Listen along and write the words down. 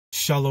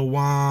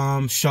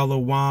Shalom,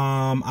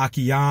 Shalom,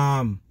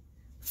 Akiyam.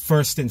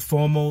 First and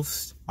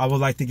foremost, I would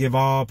like to give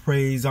all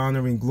praise,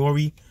 honor, and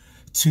glory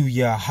to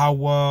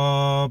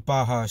Yahweh,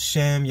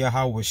 Bahashem,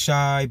 Yahweh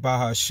Shai,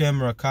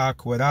 Bahashem, Rakah,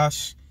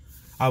 Kwadash.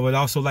 I would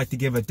also like to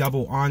give a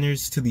double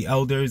honors to the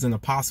elders and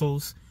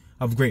apostles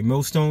of Great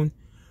Millstone,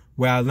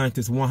 where I learned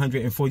this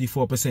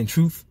 144%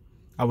 truth.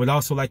 I would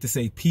also like to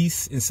say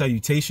peace and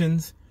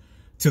salutations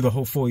to the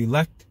hopeful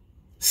elect,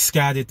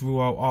 scattered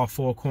throughout all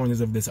four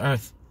corners of this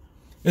earth.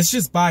 It's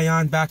just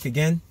Bayan back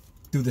again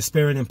through the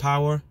spirit and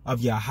power of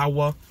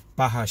Yahweh,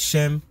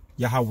 Bahashem,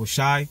 Yahweh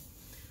Shai.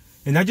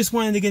 And I just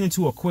wanted to get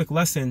into a quick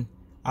lesson,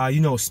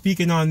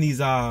 speaking on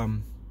these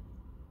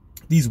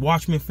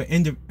Watchmen for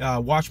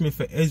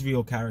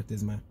Israel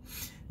characters, man.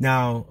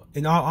 Now,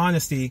 in all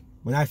honesty,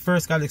 when I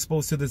first got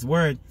exposed to this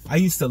word, I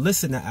used to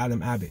listen to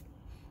Adam Abbott,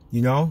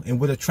 and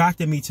what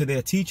attracted me to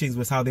their teachings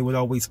was how they would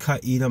always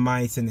cut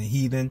Edomites and the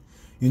heathen,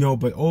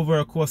 but over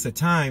a course of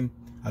time,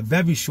 a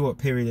very short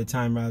period of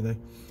time rather,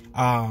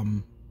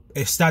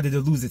 it started to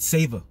lose its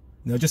savor.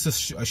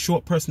 Just a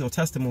short personal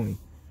testimony,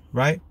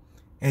 right?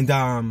 And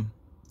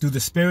through the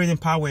spirit and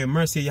power and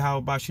mercy of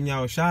Yahweh Bashem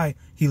Yahweh Shai,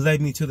 he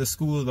led me to the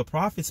school of the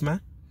prophets,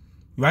 man.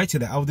 Right? To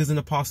the elders and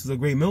apostles of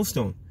Great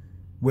Millstone,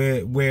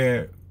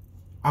 where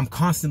I'm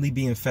constantly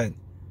being fed.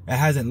 It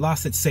hasn't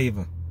lost its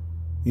savor.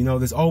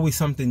 There's always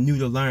something new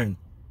to learn.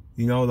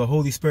 The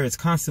Holy Spirit's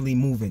constantly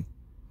moving.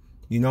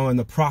 And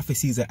the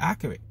prophecies are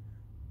accurate.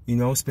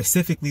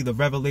 Specifically the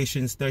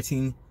Revelations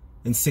 13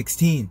 and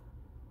 16.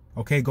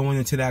 Okay, going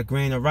into that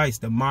grain of rice,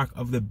 the mark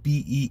of the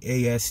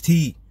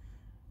B-E-A-S-T.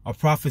 A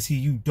prophecy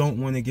you don't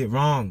want to get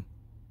wrong.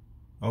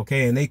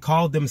 Okay, and they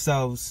called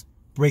themselves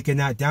breaking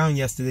that down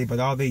yesterday, but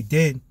all they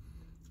did,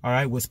 all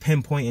right, was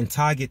pinpoint and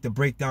target the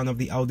breakdown of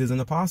the elders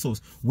and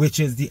apostles, which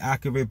is the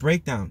accurate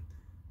breakdown.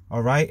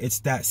 All right, it's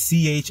that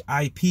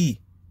CHIP,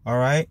 all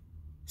right,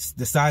 it's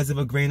the size of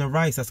a grain of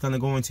rice that's going to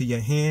go into your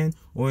hand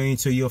or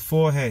into your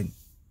forehead.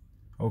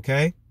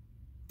 Okay,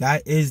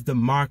 that is the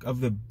mark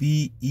of the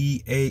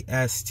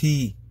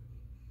B-E-A-S-T.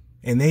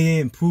 And they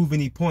didn't prove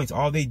any points.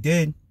 All they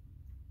did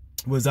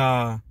was,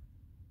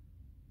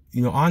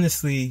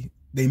 honestly,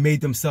 they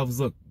made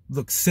themselves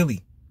look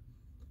silly.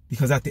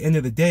 Because at the end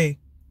of the day,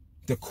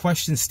 the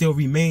question still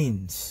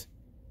remains.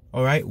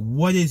 All right,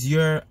 what is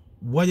your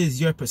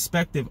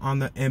perspective on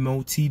the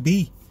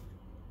MOTB?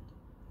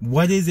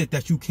 What is it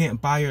that you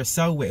can't buy or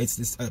sell with?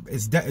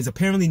 It's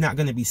apparently not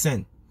going to be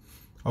sin.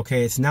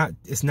 Okay, it's not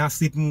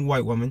sleeping with a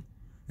white woman.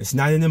 It's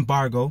not an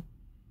embargo.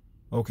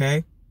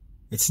 Okay,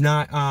 it's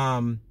not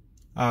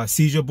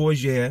Caesar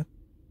Borgia.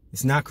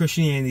 It's not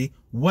Christianity.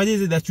 What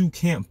is it that you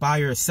can't buy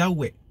or sell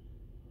with?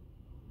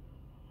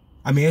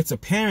 I mean, it's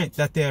apparent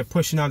that they're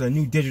pushing out a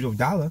new digital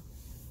dollar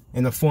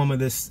in the form of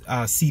this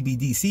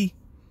CBDC.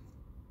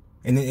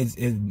 And it's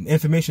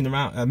information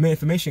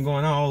information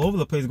going on all over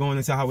the place, going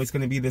into how it's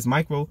going to be this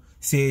micro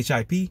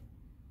CHIP.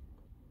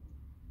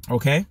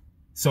 Okay,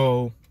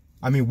 so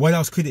I mean, what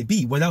else could it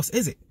be? What else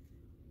is it?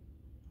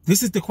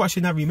 This is the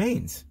question that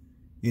remains.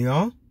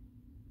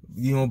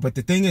 But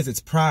the thing is, it's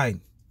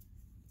pride.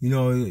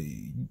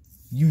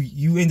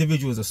 You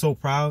individuals are so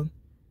proud.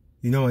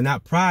 And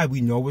that pride,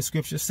 we know what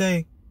scriptures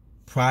say.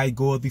 Pride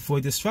goeth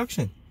before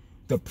destruction.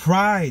 The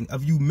pride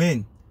of you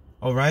men,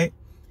 all right?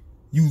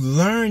 You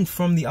learned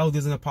from the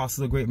elders and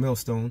apostles of Great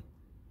Millstone.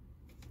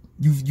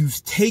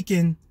 You've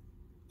taken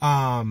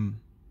the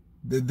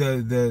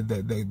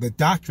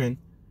doctrine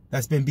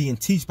that's been being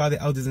taught by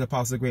the elders and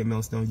apostles of Great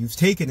Millstone. You've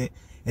taken it,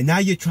 and now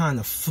you're trying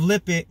to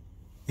flip it,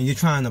 and you're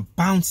trying to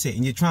bounce it,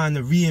 and you're trying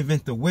to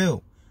reinvent the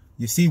wheel.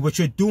 You see, what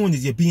you're doing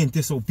is you're being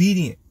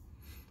disobedient.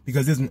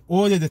 Because there's an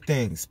order to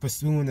things,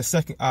 pursuing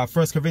the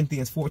 1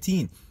 Corinthians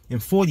 14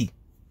 and 40.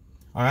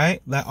 All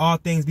right, let all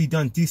things be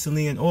done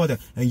decently in order,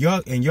 and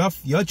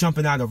you're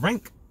jumping out of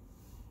rank.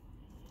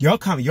 You're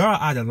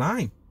out of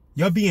line.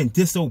 You're being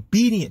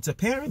disobedient to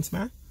parents,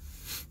 man.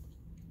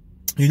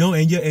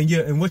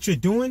 And what you're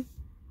doing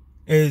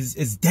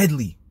is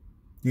deadly.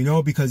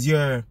 Because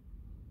you're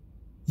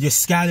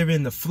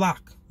scattering the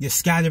flock. You're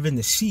scattering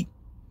the sheep.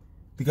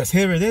 Because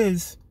here it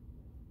is.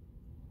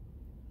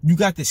 You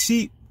got the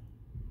sheep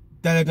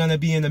that are going to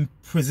be in a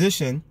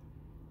position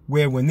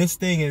where when this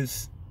thing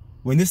is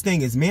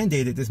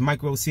mandated, this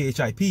micro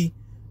CHIP,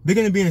 they're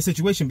going to be in a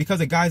situation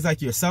because of guys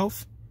like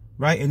yourself,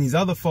 right? And these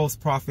other false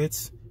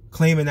prophets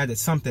claiming that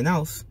it's something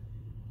else.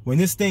 When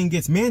this thing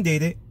gets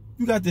mandated,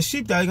 you got the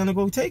sheep that are going to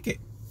go take it.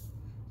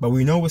 But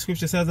we know what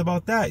scripture says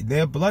about that.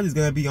 Their blood is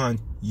going to be on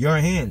your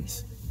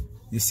hands.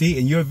 You see,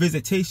 and your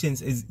visitation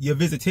is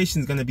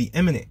going to be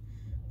imminent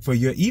for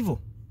your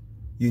evil.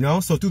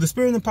 So through the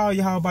spirit and power of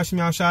Yahweh Bashem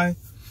Yahweh Shai,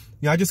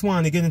 I just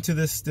wanted to get into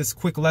this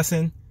quick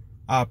lesson,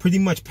 pretty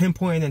much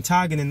pinpointing and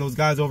targeting those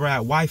guys over at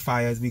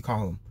Wi-Fi, as we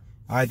call them.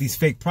 All right, these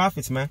fake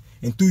prophets, man.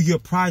 And through your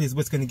pride is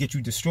what's going to get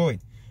you destroyed.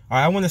 All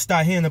right, I want to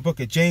start here in the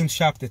book of James,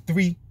 chapter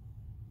 3,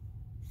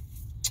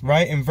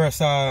 right, in verse,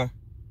 the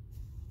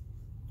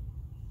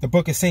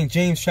book of St.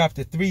 James,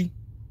 chapter 3,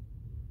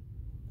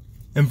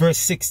 in verse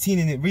 16,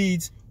 and it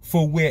reads,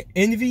 "For where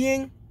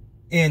envying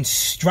And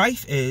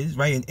strife is,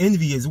 right, and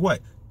envy is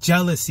what?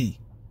 Jealousy.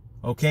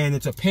 Okay, and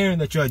it's apparent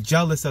that you're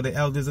jealous of the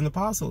elders and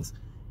apostles.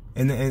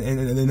 And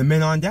the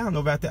men on down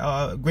over at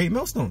the Great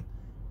Millstone.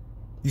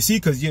 You see,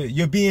 because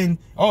you're being,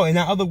 oh, in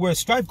other words,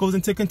 strife goes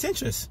into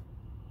contentious.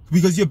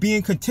 Because you're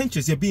being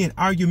contentious, you're being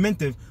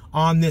argumentative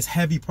on this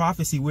heavy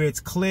prophecy where it's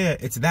clear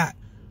it's that.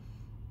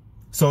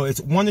 So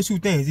it's one or two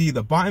things,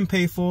 either bought and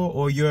paid for,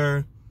 or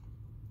you're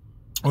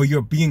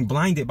being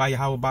blinded by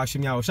Yahweh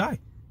Ba'ashem Yahushai.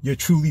 You're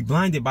truly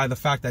blinded by the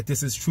fact that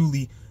this is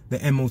truly the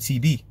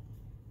MOTB.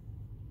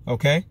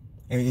 Okay?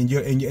 And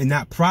you're in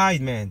that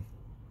pride, man.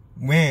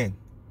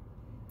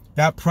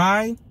 That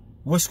pride,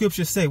 what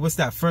scriptures say? What's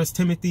that? 1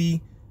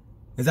 Timothy,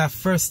 is that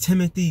 1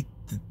 Timothy,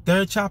 the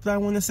 3rd chapter, I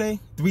want to say?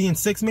 3 and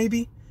 6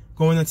 maybe?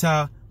 Going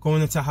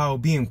into how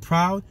being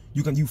proud,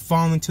 you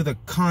fall into the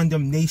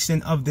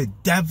condemnation of the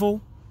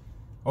devil.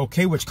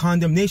 Okay, which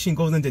condemnation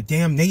goes into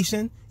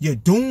damnation. You're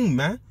doomed,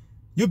 man.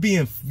 You're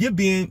being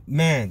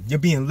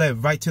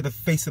led right to the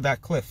face of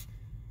that cliff.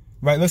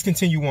 Right, let's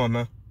continue on,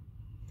 man.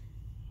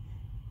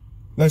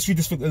 Let's read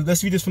this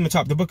from the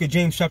top. The book of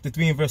James, chapter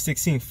 3 and verse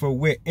 16. For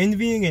where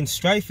envying and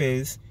strife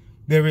is,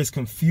 there is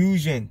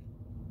confusion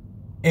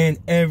and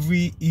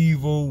every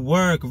evil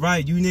work.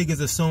 Right, you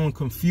niggas are sowing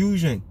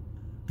confusion.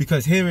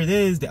 Because here it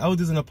is, the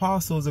elders and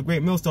apostles of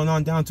Great Millstone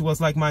on down to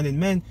us like-minded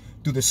men,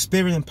 through the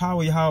spirit and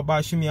power of Yahweh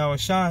Ba'ashem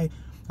Yahushai,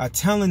 are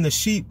telling the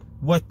sheep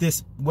what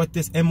this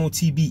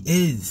MOTB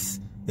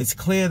is. It's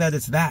clear that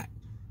it's that.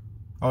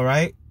 All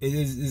right?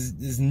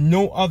 There's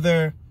no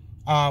other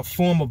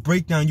form of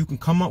breakdown you can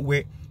come up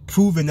with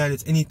proving that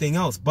it's anything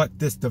else but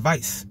this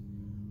device.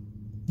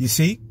 You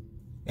see?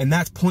 And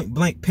that's point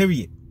blank,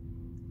 period.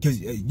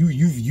 Because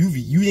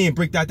you didn't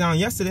break that down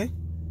yesterday.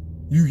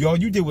 All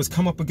you did was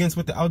come up against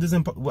what the elders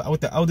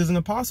and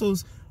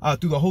apostles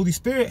through the Holy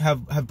Spirit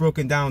have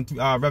broken down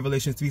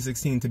Revelation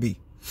 3:16 to be.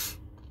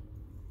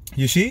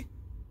 You see?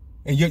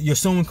 And you're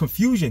sowing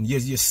confusion.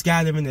 You're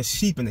scattering the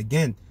sheep. And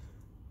again,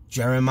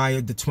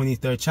 Jeremiah, the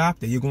 23rd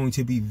chapter, you're going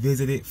to be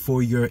visited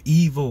for your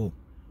evil.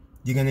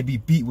 You're going to be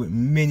beat with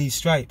many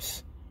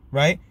stripes,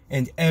 right?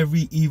 And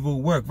every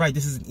evil work, right?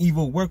 This is an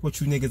evil work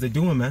what you niggas are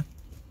doing, man.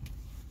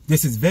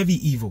 This is very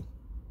evil.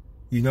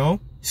 You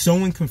know?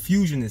 Sowing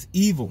confusion is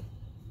evil.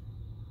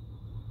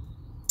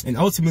 And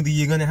ultimately,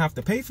 you're going to have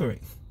to pay for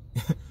it.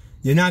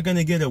 You're not going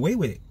to get away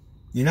with it.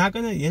 You're not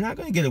going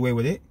to get away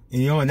with it.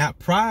 And, you know, and that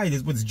pride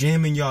is what's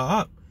jamming y'all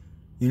up.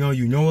 You know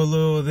a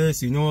little of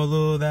this, you know a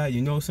little of that,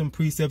 you know some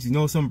precepts, you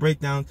know some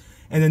breakdowns.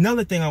 And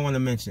another thing I want to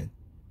mention.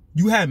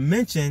 You had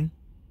mentioned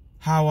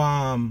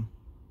how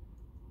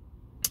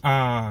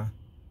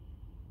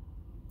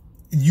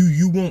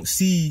you won't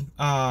see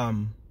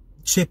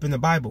chip in the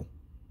Bible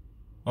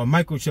or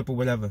microchip or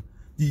whatever.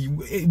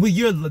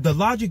 The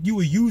logic you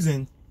were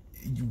using,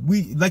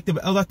 like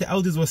the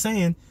elders were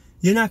saying,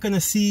 you're not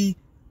gonna see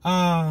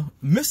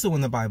missile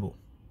in the Bible,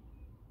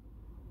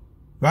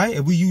 right?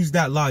 If we use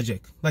that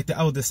logic, like the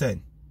elder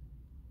said.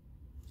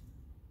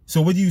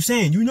 So what are you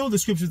saying? You know the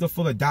scriptures are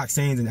full of dark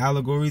sayings and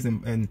allegories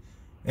and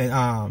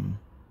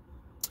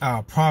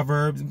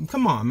proverbs.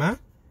 Come on, man.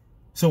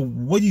 So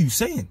what are you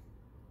saying?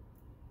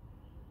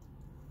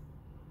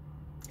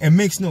 It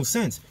makes no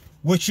sense.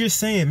 What you're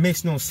saying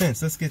makes no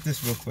sense. Let's get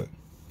this real quick.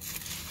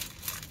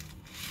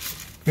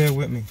 Bear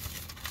with me.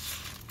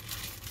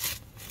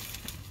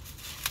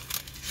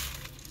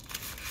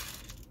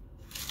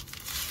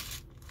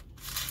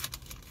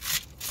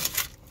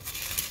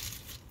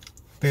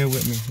 Bear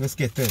with me. Let's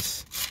get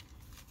this.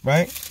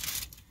 Right?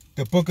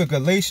 The book of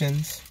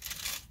Galatians.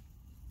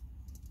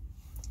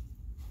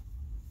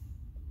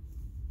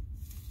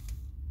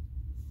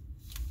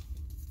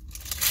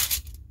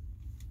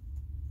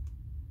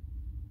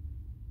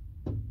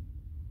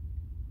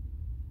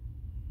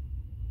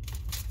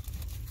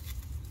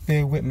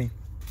 Bear with me.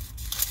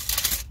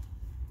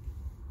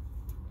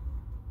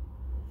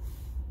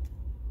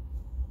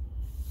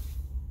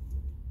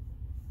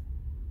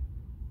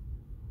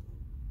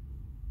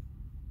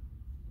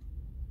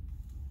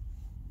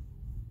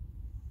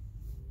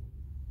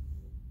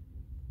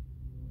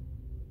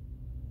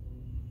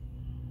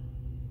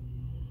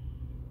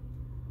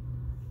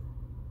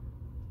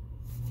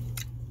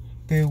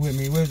 Bear with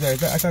me. Where's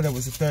that? I thought that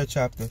was the 3rd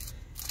chapter.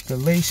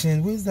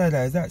 Galatians. Where's that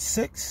at? Is that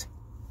 6?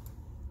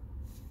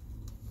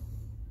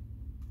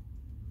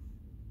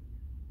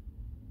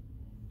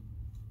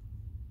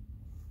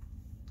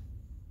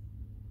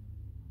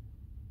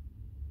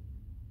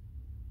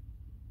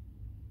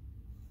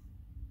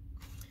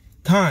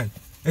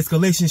 It's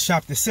Galatians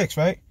chapter 6,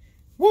 right?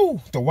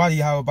 Woo! The Wadi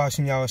Yahweh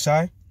Ba'ashem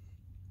Yahushai.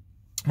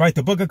 Right,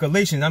 the book of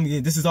Galatians. I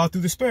mean, this is all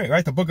through the Spirit,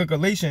 right? The book of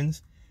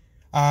Galatians,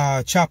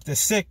 chapter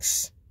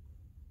 6,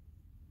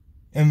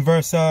 and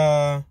verse,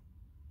 I'll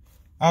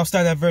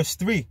start at verse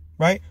 3,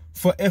 right?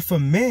 For if a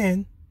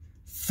man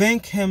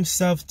think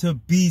himself to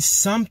be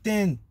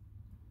something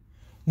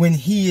when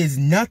he is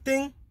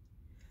nothing,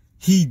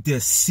 he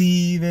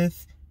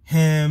deceiveth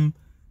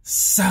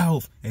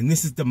himself. And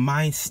this is the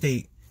mind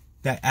state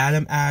that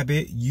Adam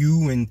Abbott,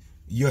 you and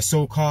your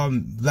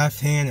so-called left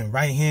hand and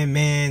right hand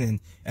man and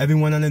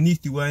everyone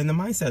underneath you are in the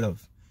mindset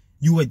of.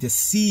 You are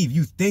deceived.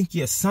 You think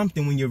you're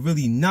something when you're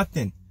really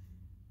nothing.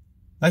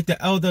 Like the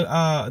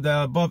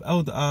above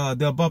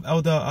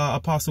elder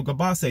Apostle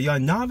Gabar said, y'all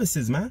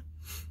novices, man.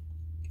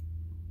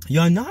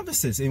 Y'all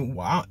novices. And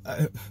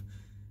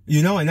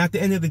you know, and at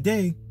the end of the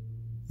day,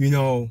 you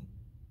know,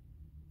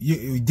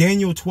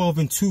 Daniel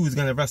 12:2 is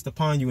going to rest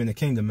upon you in the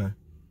kingdom, man.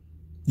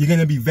 You're going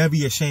to be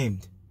very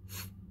ashamed.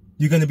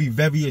 You're going to be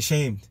very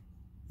ashamed,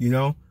 you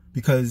know,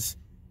 because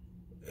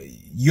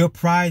your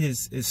pride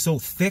is so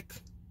thick,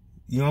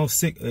 you know,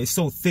 it's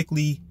so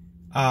thickly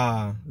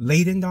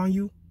laden on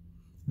you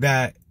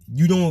that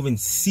you don't even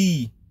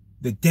see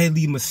the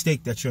deadly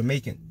mistake that you're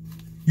making.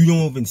 You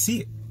don't even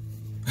see it.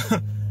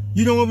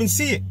 You don't even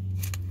see it.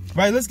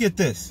 Right? Let's get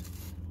this.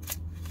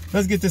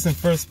 Let's get this in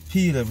 1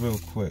 Peter real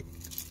quick.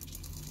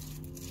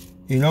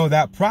 You know,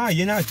 that pride,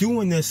 you're not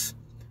doing this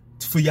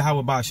for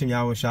Yahweh Bashem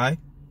Yahweh Shai.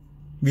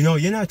 You know,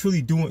 you're not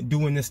truly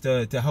doing this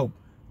to help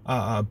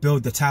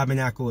build the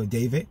tabernacle of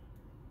David.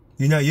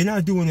 You know, you're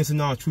not doing this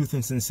in all truth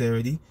and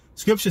sincerity.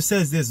 Scripture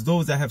says there's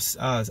those that have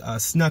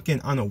snuck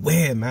in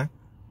unaware, man.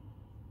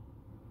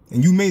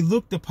 And you may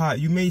look the part,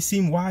 you may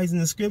seem wise in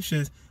the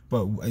scriptures,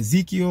 but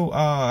Ezekiel,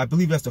 I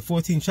believe that's the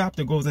 14th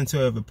chapter, goes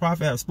into the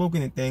prophet have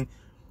spoken a thing.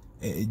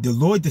 The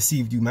Lord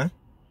deceived you, man.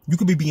 You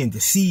could be being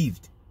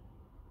deceived.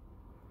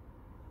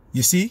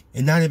 You see?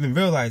 And not even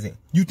realizing.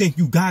 You think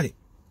you got it.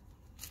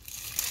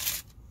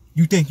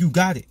 You think you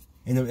got it.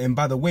 And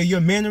by the way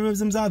your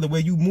mannerisms are, the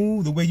way you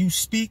move, the way you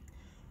speak,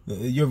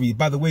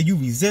 by the way you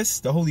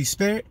resist the Holy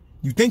Spirit,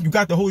 you think you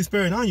got the Holy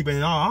Spirit on you, but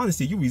in all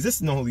honesty, you're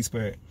resisting the Holy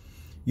Spirit.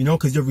 You know,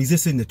 because you're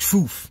resisting the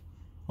truth.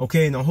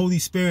 Okay? And the Holy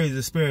Spirit is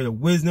the spirit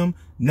of wisdom,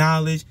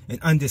 knowledge, and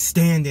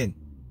understanding.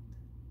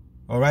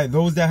 All right?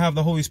 Those that have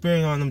the Holy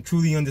Spirit on them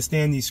truly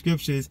understand these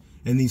scriptures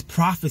and these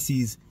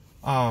prophecies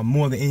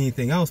more than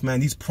anything else, man.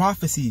 These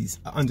prophecies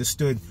are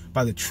understood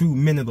by the true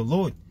men of the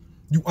Lord.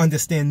 You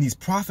understand these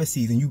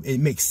prophecies and it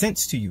makes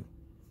sense to you.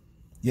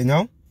 You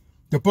know?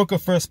 The book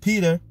of 1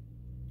 Peter,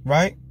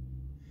 right?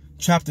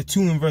 Chapter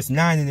 2 and verse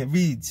 9, and it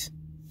reads.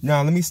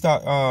 Now let me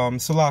start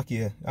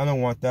Salakia. I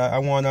don't want that. I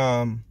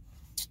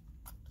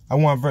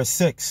want verse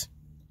 6.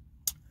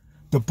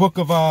 The book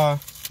of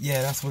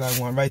yeah, that's what I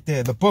want right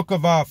there. The book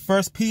of 1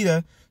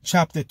 Peter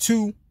chapter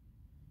 2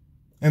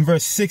 and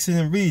verse 6, and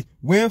it reads,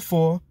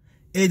 wherefore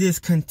it is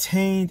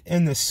contained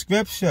in the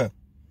scripture,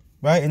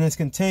 right? And it's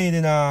contained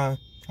in I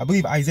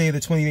believe Isaiah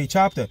the 28th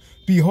chapter.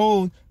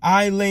 Behold,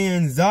 I lay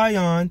in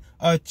Zion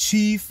a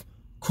chief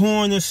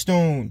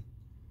cornerstone,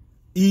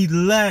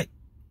 elect,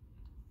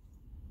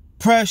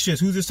 precious.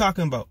 Who's this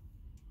talking about?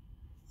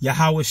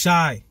 Yahweh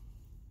Shai.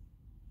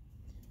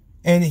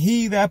 And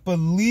he that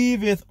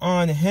believeth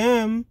on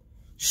him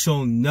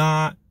shall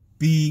not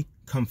be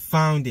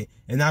confounded.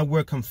 And that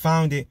word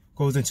confounded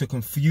goes into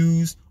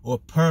confused or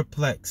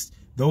perplexed.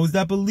 Those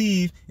that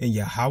believe in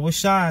Yahweh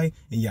Shai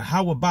and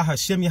Yahweh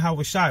Bahashem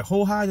Yahweh Shai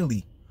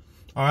wholeheartedly,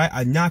 all right,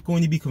 are not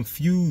going to be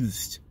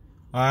confused,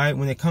 all right,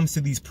 when it comes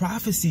to these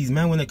prophecies,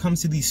 man, when it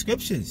comes to these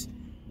scriptures.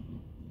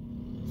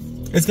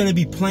 It's going to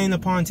be plain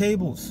upon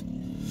tables.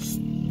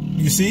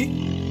 You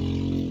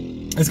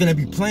see? It's going to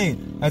be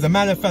plain. As a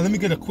matter of fact, let me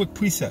get a quick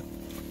precept.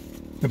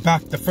 To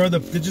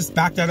just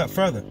back that up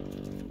further.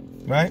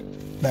 Right?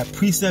 That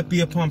precept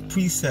be upon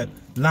precept,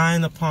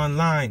 line upon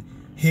line,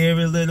 here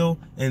a little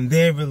and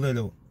there a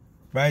little.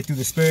 Right? Through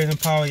the spirit and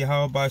power of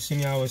Yahweh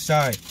Bashem Yahweh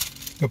Shai.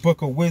 The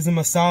book of Wisdom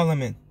of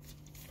Solomon,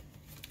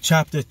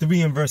 chapter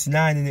 3 and verse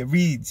 9, and it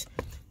reads,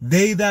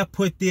 they that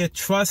put their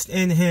trust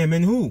in him,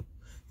 and who?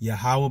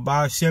 Yahweh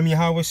Bashem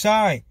Yahweh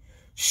Shai,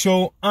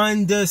 shall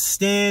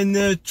understand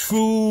the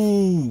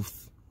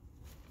truth.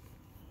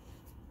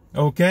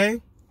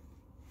 Okay?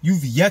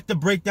 You've yet to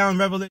break down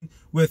Revelation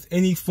with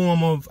any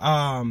form of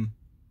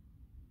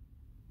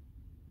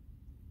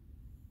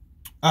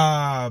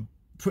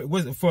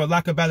for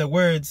lack of better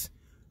words,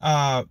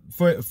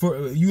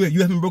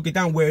 you haven't broke it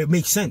down where it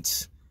makes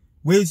sense.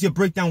 Where's your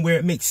breakdown where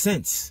it makes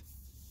sense?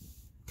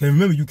 Because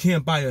remember, you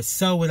can't buy or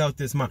sell without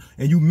this mind.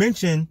 And you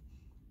mentioned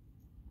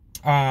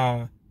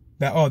that,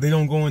 oh, they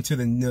don't go into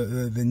the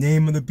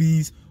name of the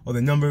beast or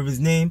the number of his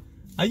name.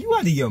 Are you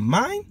out of your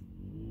mind?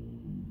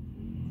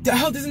 The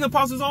hell doesn't the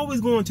apostles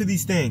always go into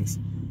these things?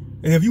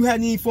 And if you had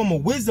any form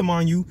of wisdom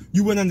on you,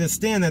 you would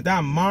understand that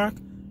that mark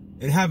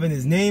and having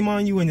his name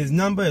on you and his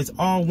number is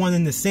all one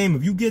and the same.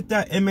 If you get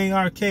that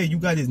M-A-R-K, you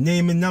got his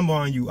name and number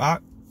on you.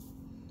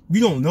 You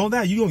don't know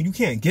that? You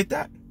can't get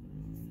that?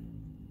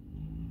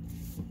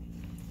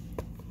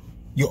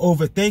 You're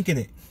overthinking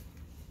it.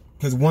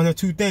 Because one or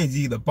two things,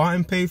 you either bought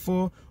and paid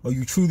for, or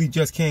you truly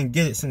just can't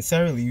get it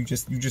sincerely. You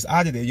just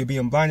out of there. You're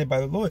being blinded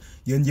by the Lord.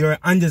 You're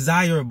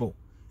undesirable.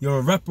 You're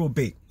a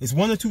reprobate. It's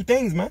one or two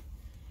things, man.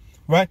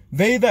 Right?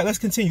 Let's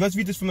continue. Let's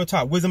read this from the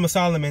top. Wisdom of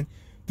Solomon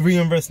 3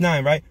 and verse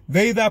 9, right?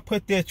 They that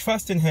put their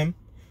trust in him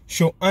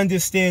shall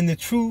understand the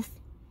truth,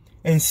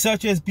 and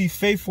such as be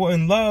faithful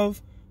in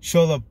love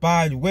shall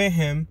abide with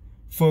him,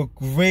 for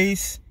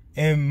grace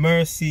and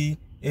mercy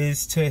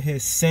is to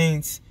his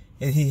saints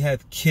and he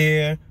hath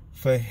care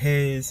for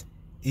his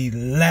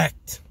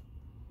elect.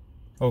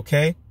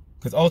 Okay?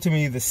 Because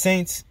ultimately the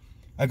saints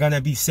are going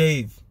to be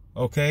saved.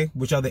 Okay?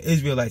 Which are the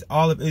Israelites.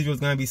 All of Israel is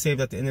going to be saved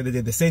at the end of the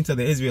day. The saints are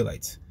the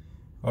Israelites.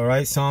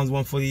 Alright? Psalms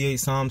 148,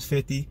 Psalms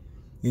 50.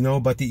 You know,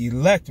 but the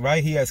elect,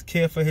 right? He has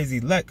care for his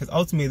elect. Because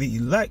ultimately the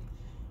elect,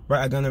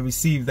 right, are going to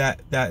receive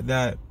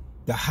the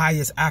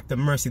highest act of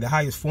mercy, the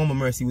highest form of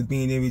mercy, with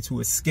being able to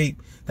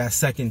escape that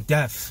second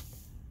death.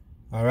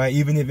 All right,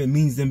 even if it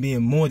means them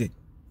being murdered,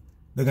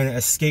 they're going to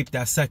escape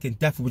that second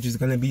death, which is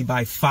going to be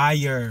by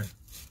fire.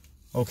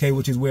 Okay,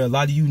 which is where a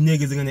lot of you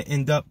niggas are going to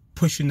end up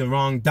pushing the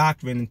wrong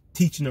doctrine and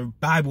teaching the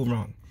Bible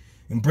wrong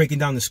and breaking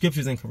down the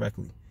scriptures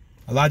incorrectly.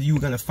 A lot of you are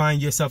going to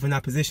find yourself in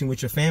that position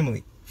with your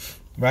family,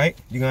 right?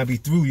 You're going to be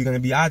through. You're going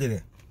to be out of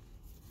there,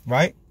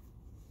 right?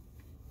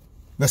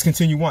 Let's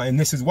continue on. And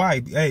this is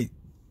why, hey,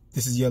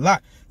 this is your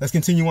lot. Let's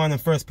continue on in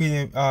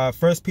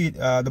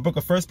the book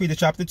of 1 Peter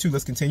chapter 2.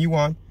 Let's continue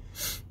on.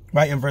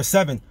 Right in verse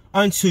 7.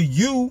 Unto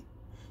you,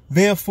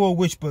 therefore,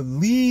 which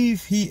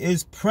believe he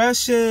is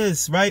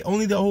precious. Right?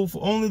 Only the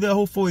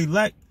hopeful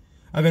elect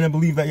are going to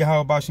believe that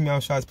Yahweh Bashim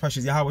Yahushua is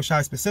precious. Yahweh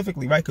Shai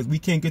specifically, right? Because we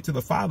can't get to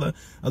the Father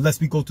unless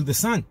we go through the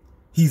Son.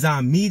 He's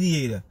our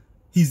mediator.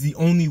 He's the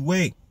only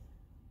way.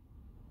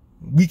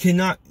 We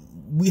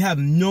have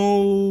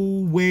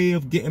no way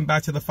of getting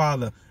back to the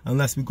Father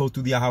unless we go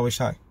through the Yahweh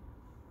Shai.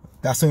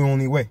 That's the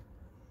only way.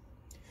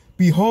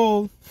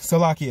 Behold,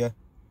 Salakia,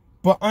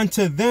 but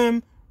unto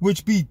them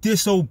which be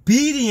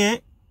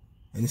disobedient,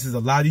 and this is a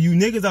lot of you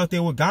niggas out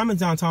there with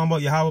garments on talking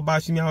about Yahweh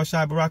Bashim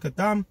Yahushua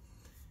Barakatam,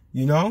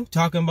 you know,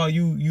 talking about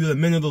you the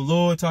men of the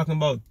Lord, talking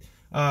about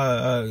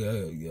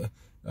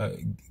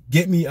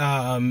get me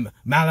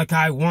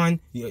Malachi 1.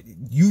 You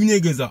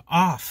niggas are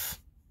off.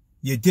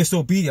 You're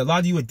disobedient. A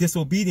lot of you are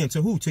disobedient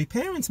to who? To your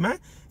parents, man.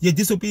 You're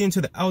disobedient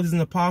to the elders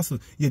and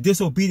apostles. You're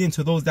disobedient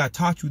to those that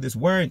taught you this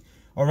word,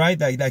 all right?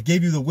 That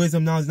gave you the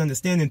wisdom, knowledge, and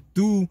understanding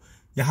through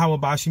Yahweh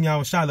Bashim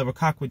Yahushua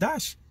Lerakak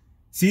Wadash.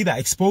 See, that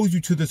exposed you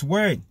to this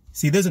word.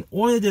 See, there's an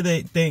order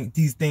to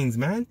these things,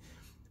 man.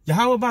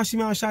 Yahweh Bashim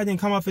Yahushua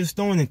didn't come off his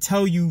throne and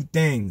tell you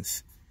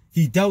things.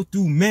 He dealt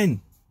through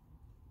men.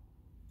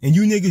 And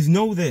you niggas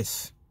know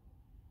this.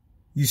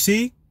 You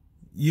see?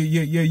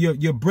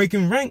 You're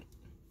breaking rank.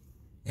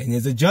 And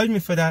there's a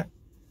judgment for that.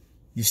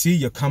 You see,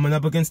 you're coming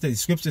up against it. The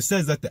scripture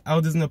says that the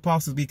elders and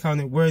apostles be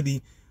counted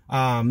worthy.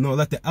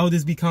 Let the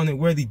elders be counted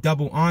worthy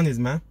double honors,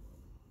 man.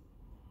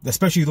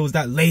 Especially those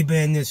that labor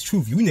in this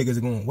truth. You niggas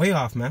are going way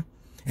off, man.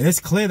 And it's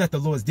clear that the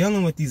Lord's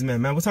dealing with these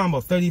men, man. We're talking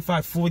about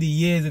 35, 40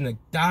 years in the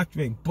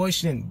doctrine,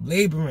 bushing,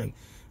 laboring,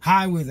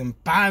 highways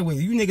and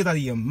byways. You niggas out of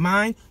your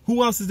mind.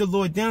 Who else is the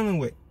Lord dealing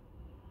with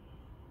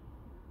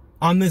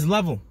on this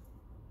level?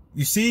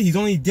 You see, he's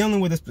only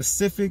dealing with a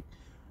specific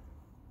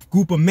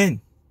group of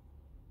men.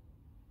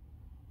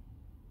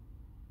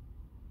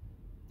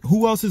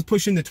 Who else is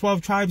pushing the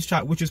 12 tribes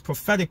chart, which is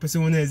prophetic,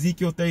 pursuing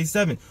Ezekiel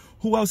 37?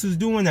 Who else is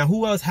doing that?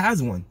 Who else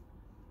has one?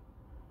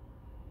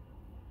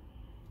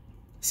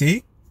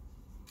 See?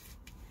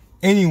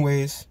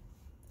 Anyways,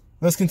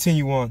 let's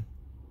continue on.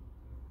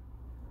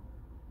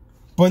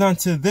 But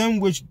unto them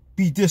which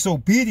be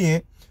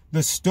disobedient,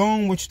 the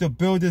stone which the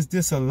builders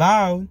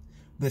disallowed,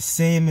 the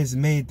same is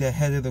made the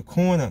head of the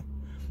corner,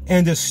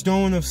 and a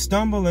stone of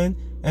stumbling,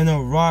 and a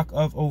rock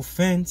of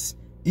offense,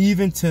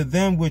 even to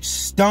them which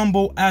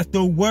stumble at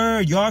the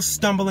word. Y'all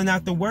stumbling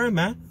at the word,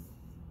 man.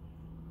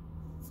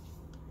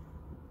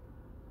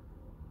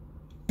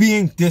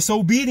 Being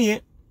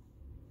disobedient,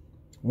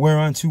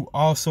 whereunto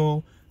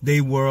also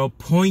they were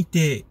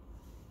appointed.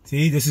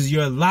 See, this is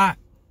your lot.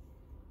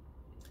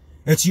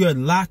 It's your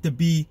lot to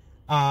be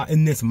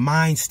in this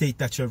mind state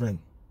that you're in.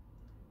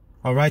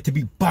 All right, to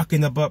be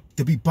bucking up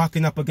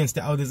against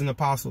the elders and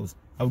apostles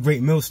of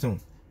Great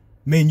Millstone.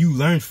 Men you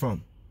learned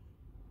from.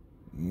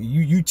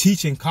 You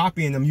teaching,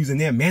 copying them, using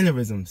their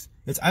mannerisms.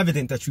 It's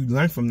evident that you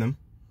learned from them.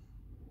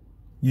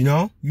 You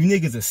know, you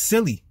niggas are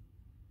silly.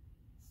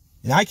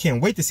 And I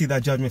can't wait to see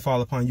that judgment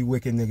fall upon you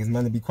wicked niggas,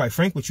 man. To be quite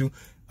frank with you,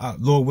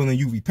 Lord willing,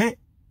 you repent.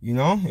 You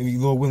know,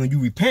 if Lord willing,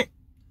 you repent.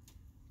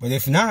 But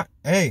if not,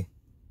 hey,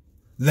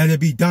 let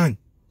it be done.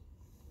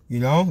 You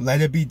know,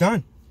 let it be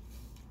done.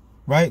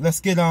 Right?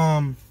 Let's get,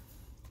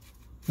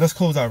 let's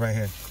close out right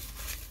here.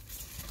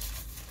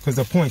 Because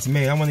the point's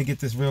made. I want to get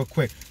this real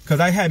quick. Because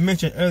I had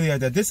mentioned earlier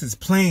that this is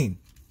plain.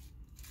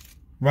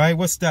 Right?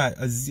 What's that?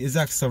 Is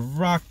that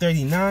Sirach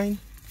 39?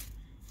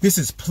 This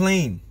is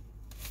plain.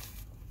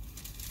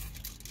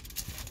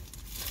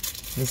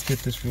 Let's get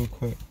this real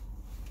quick.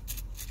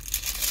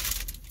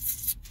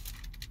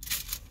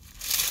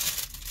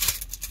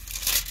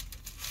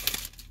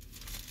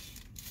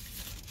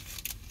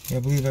 Yeah, I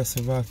believe that's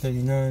Sirach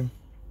 39.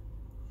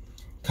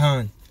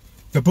 Khan.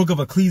 The book of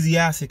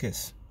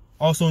Ecclesiasticus,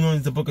 also known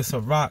as the book of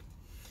Sirach,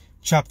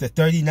 chapter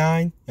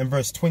 39 and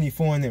verse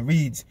 24, and it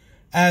reads,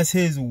 as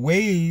his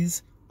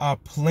ways are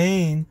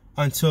plain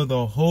unto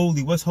the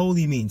holy. What's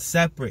holy mean?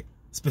 Separate.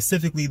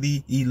 Specifically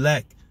the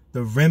elect,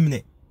 the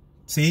remnant.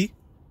 See?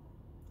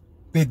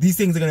 These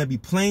things are going to be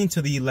plain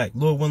to the elect.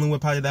 Lord willing, we're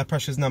part of that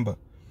precious number.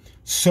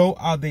 so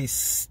are they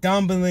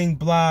stumbling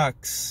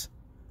blocks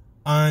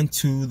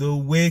unto the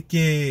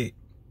wicked.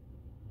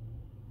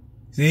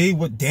 See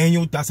what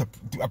Daniel, that's a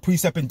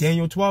precept in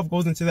Daniel 12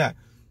 goes into that.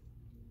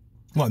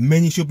 What,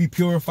 many shall be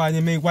purified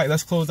and made white.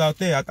 Let's close out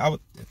there. I thought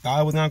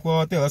I was going to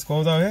close out there. Let's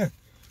close out here.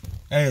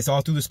 Hey, it's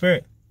all through the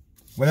Spirit.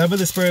 Whatever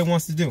the Spirit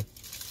wants to do.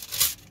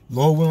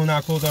 Lord willing,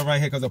 I'll close out right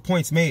here because the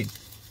point's made.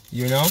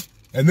 You know?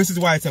 And this is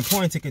why it's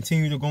important to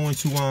continue to go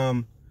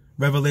into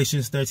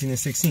Revelations 13 and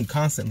 16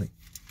 constantly.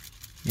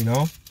 You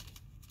know?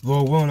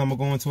 Lord willing, I'm going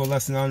to go into a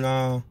lesson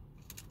on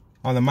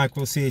the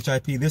micro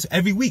CHIP this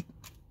every week.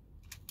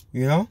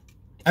 You know?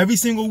 Every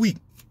single week.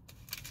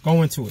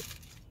 Go into it.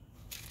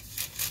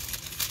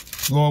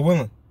 Lord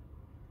willing.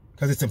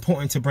 Because it's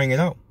important to bring it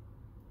out.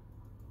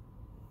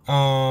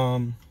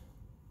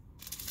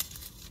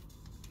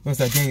 What's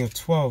that? Daniel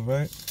 12,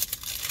 right?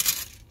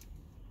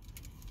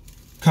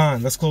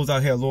 Let's close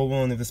out here. Lord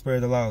willing, if the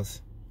Spirit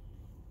allows.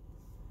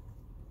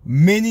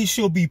 Many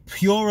shall be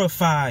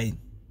purified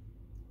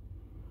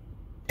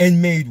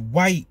and made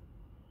white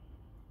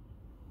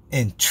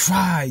and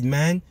tried,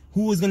 man.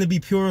 Who is going to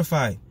be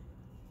purified?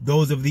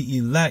 Those of the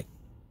elect.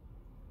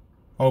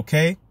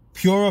 Okay?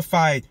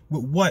 Purified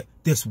with what?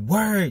 This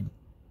word.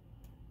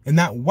 And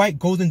that white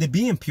goes into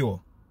being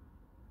pure.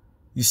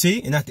 You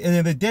see? And at the end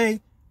of the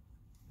day,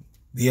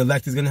 the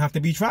elect is going to have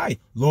to be tried.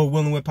 Lord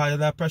willing, we're part of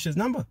that precious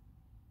number.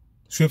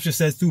 Scripture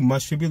says, through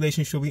much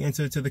tribulation shall we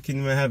enter into the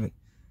kingdom of heaven.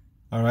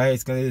 All right?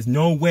 There's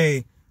no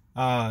way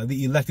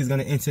the elect is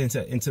going to enter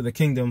into the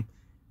kingdom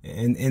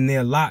in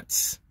their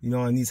lots, you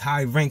know, in these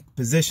high ranked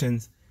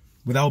positions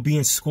without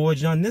being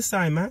scourged on this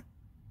side, man.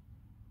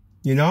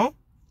 You know?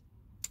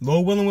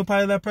 Lord willing, we're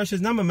part of that precious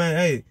number, man.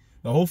 Hey,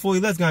 the whole full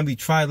elect's going to be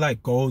tried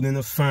like gold in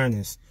a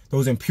furnace.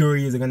 Those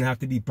impurities are going to have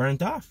to be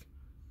burnt off.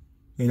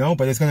 You know,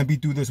 but it's going to be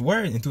through this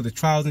word and through the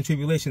trials and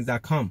tribulations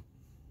that come.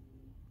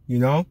 You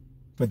know,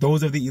 but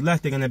those of the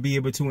elect, they're going to be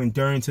able to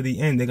endure unto the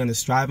end. They're going to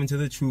strive into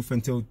the truth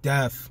until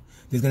death.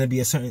 There's going to be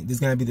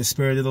the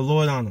Spirit of the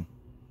Lord on them.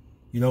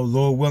 You know,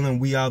 Lord willing,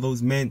 we are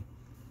those men,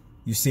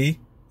 you see,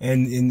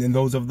 and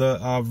those of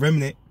the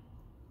remnant,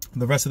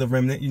 the rest of the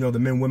remnant, you know, the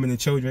men, women, and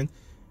children,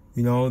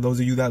 you know, those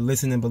of you that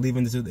listen and believe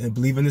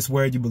in this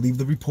word, you believe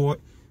the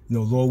report, you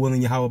know, Lord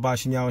willing, Yahweh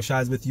Bashem Yahweh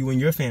Shai is with you and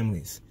your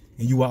families,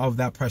 and you are of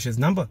that precious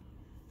number.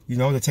 You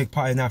know, to take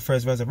part in that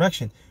first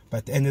resurrection. But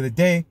at the end of the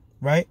day,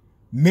 right?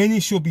 Many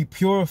shall be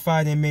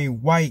purified and made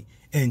white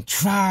and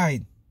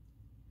tried.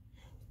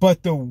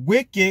 But the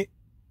wicked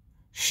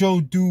shall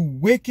do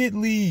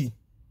wickedly.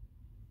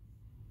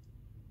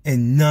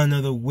 And none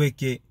of the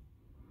wicked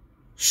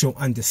shall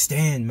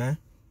understand, man.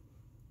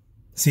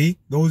 See,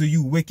 those of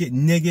you wicked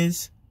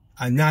niggas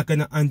are not going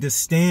to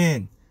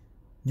understand.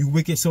 You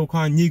wicked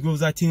so-called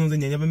Negroes, Latinos,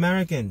 and Native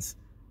Americans.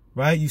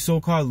 Right? You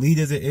so-called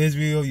leaders of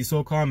Israel, you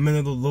so-called men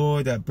of the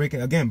Lord that breaking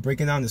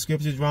down the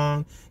scriptures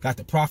wrong, got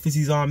the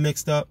prophecies all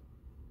mixed up.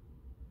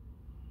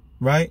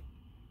 Right?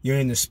 You're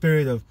in the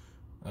spirit of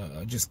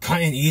just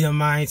cutting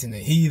Edomites and the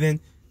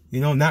heathen,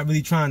 you know, not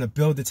really trying to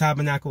build the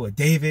tabernacle of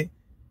David.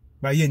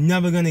 Right? You're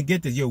never going to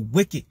get this. You're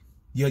wicked.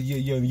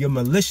 You're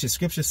malicious.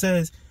 Scripture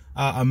says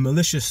a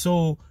malicious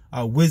soul,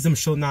 wisdom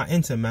shall not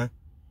enter, man.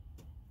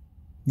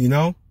 You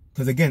know?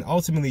 Because again,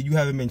 ultimately, you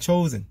haven't been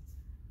chosen.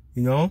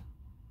 You know?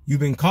 You've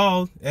been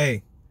called,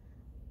 hey,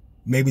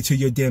 maybe to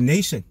your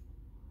damnation,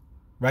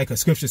 right?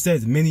 Because Scripture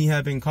says many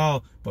have been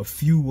called, but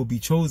few will be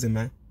chosen,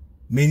 man.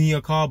 Many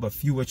are called, but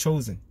few are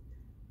chosen.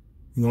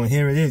 You know, and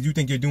here it is. You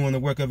think you're doing the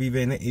work of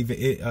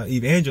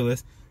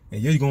evangelist,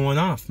 and you're going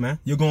off, man.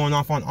 You're going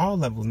off on all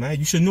levels, man.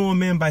 You should know a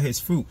man by his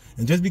fruit.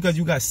 And just because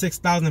you got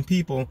 6,000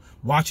 people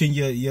watching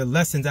your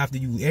lessons after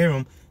you air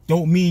them,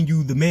 don't mean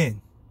you the man.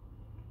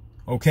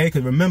 Okay?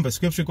 Because remember,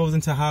 Scripture goes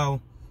into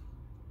how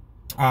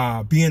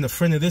being a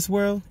friend of this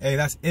world, hey,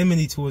 that's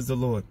enmity towards the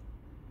Lord.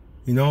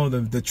 You know,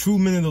 the true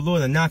men of the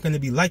Lord are not going to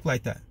be like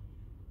that.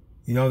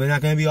 You know, they're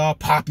not going to be all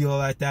popular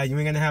like that. You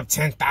ain't going to have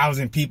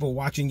 10,000 people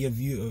watching your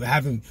view,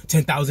 having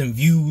 10,000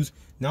 views.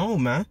 No,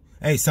 man.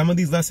 Hey, some of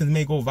these lessons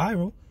may go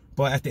viral,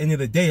 but at the end of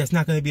the day, it's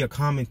not going to be a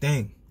common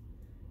thing.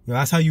 You know,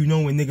 that's how you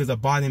know when niggas are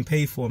bought and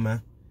paid for,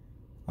 man.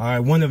 All right,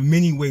 one of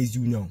many ways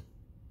you know.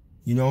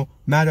 You know,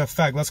 matter of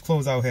fact, let's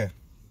close out here.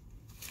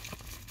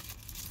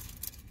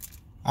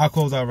 I'll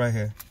close out right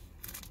here.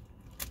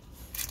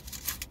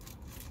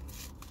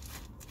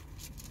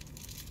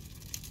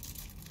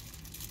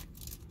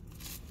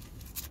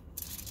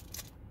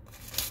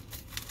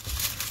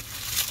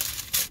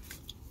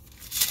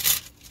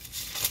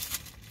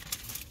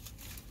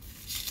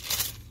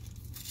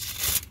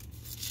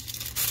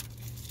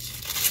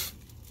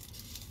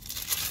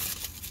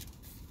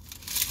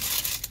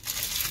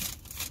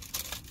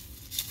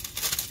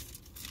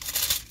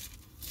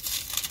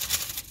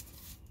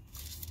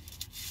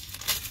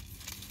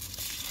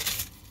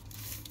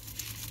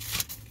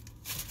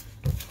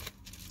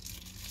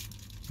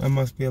 I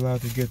must be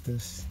allowed to get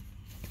this.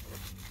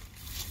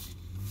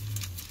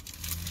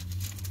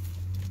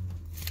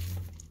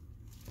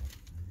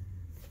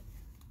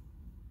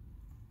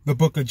 The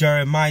book of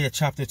Jeremiah,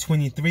 chapter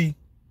 23,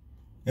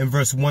 in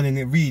verse 1, and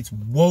it reads,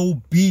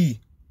 woe be.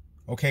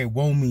 Okay,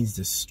 woe means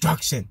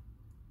destruction.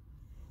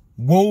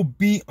 Woe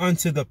be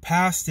unto the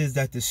pastors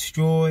that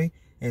destroy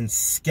and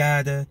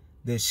scatter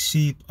the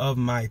sheep of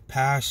my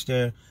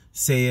pasture,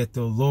 saith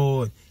the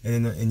Lord.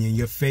 And in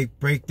your fake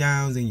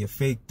breakdowns and your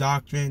fake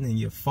doctrine and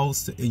your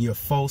false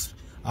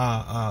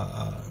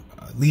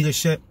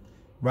leadership,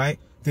 right?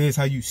 This is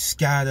how you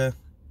scatter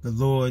the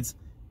Lord's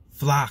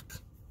flock,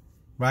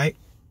 right?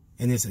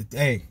 And it's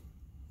a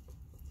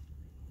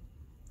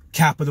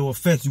capital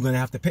offense you're going to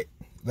have to pay.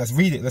 Let's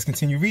read it. Let's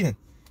continue reading.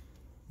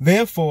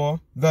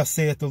 Therefore, thus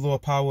saith the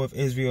Lord, power of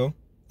Israel,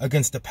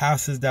 against the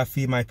pastors that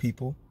feed my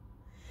people.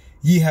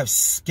 Ye have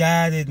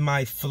scattered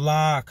my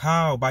flock.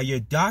 How? By your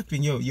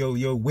doctrine,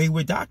 your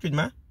wayward doctrine,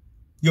 man.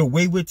 Your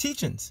wayward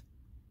teachings,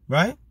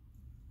 right?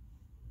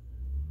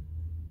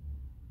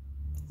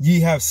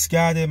 Ye have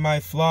scattered my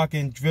flock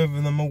and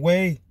driven them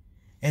away,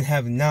 and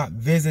have not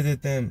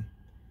visited them.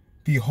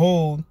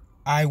 Behold,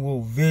 I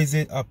will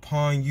visit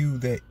upon you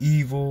the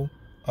evil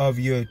of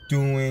your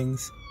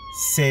doings,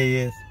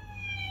 saith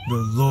the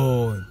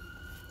Lord.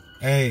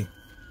 Hey,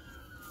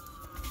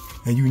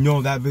 and you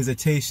know that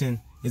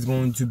visitation is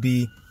going to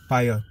be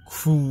by a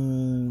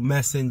cruel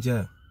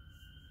messenger.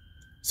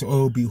 So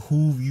it'll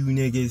behoove you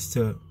niggas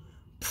to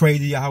pray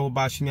to Yahweh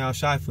Bashim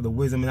Yahushai for the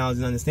wisdom and knowledge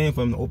and understanding,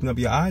 for him to open up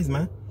your eyes,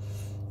 man.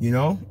 You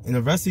know, and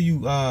the rest of you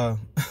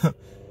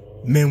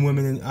men,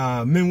 women,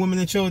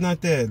 and children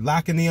out there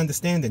lacking the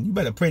understanding, you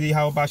better pray to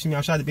Yahweh Bashim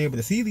Yahushai to be able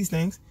to see these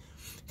things.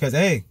 Because,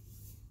 hey,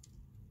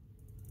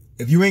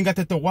 if you ain't got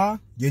the Tawah,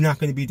 you're not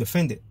going to be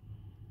defended.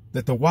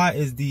 The Tawah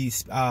is the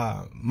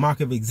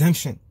mark of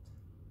exemption.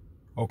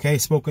 Okay,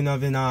 spoken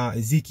of in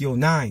Ezekiel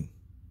 9.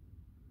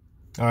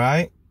 All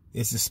right,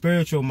 it's a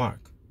spiritual mark,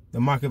 the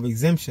mark of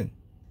exemption,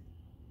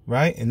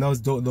 right? And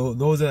those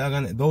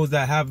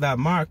that have that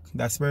mark,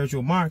 that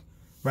spiritual mark,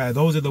 right?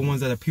 Those are the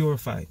ones that are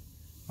purified,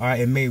 all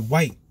right, and made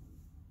white,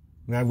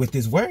 right? With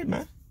this word,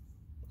 man,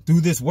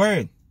 through this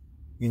word,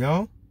 you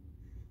know.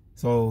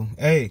 So,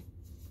 hey,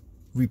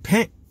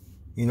 repent.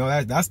 You know,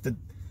 that's the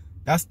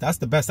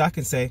best I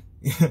can say.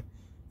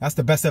 That's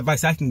the best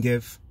advice I can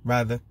give,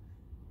 rather.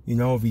 You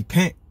know,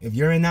 repent. If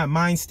you're in that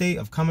mind state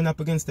of coming up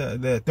against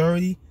the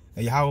authority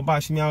that Yahweh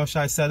Bashim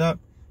Yahushai set up,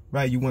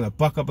 right? You want to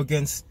buck up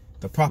against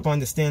the proper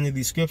understanding of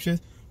these scriptures.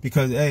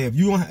 Because, hey, if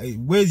you want,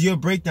 where's your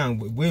breakdown?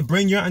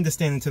 Bring your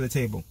understanding to the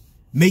table.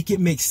 Make it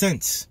make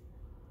sense.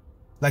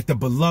 Like the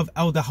beloved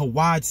Elder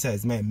Hawad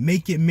says, man,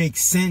 make it make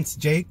sense,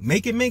 Jake.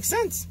 Make it make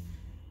sense.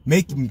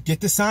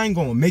 Get the sign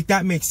going. Make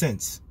that make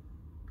sense.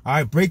 All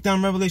right, break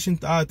down Revelation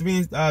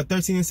 13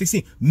 and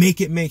 16.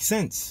 Make it make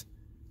sense.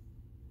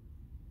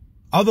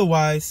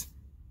 Otherwise,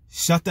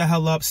 shut the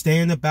hell up, stay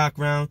in the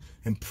background,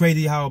 and pray to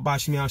Yahweh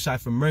Bashim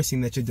Yahushai for mercy,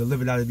 and that you're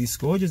delivered out of these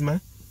scourges,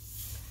 man.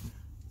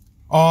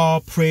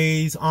 All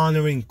praise,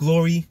 honor, and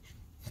glory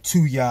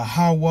to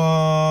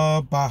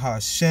Yahweh,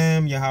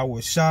 Bahashem,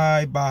 Yahweh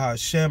Shai,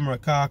 Bahashem,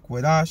 Rakak,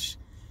 Wadash.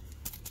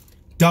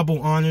 Double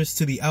honors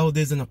to the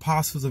elders and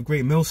apostles of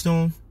Great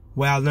Millstone,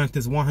 where I learned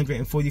this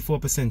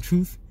 144%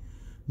 truth.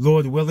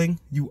 Lord willing,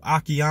 you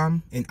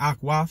Akiyam and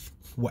Akwaf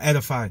were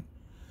edified.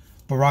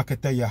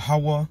 Barakatah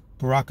Yahweh,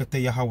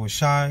 Barakatah Yahweh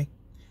Shai,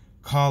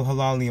 Kal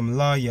Halalium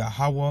La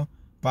Yahweh,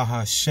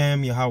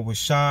 Bahashem Yahweh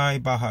Shai,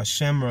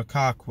 Bahashem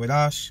Rakak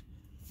Wadash.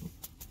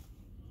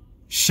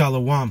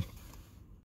 Shalom.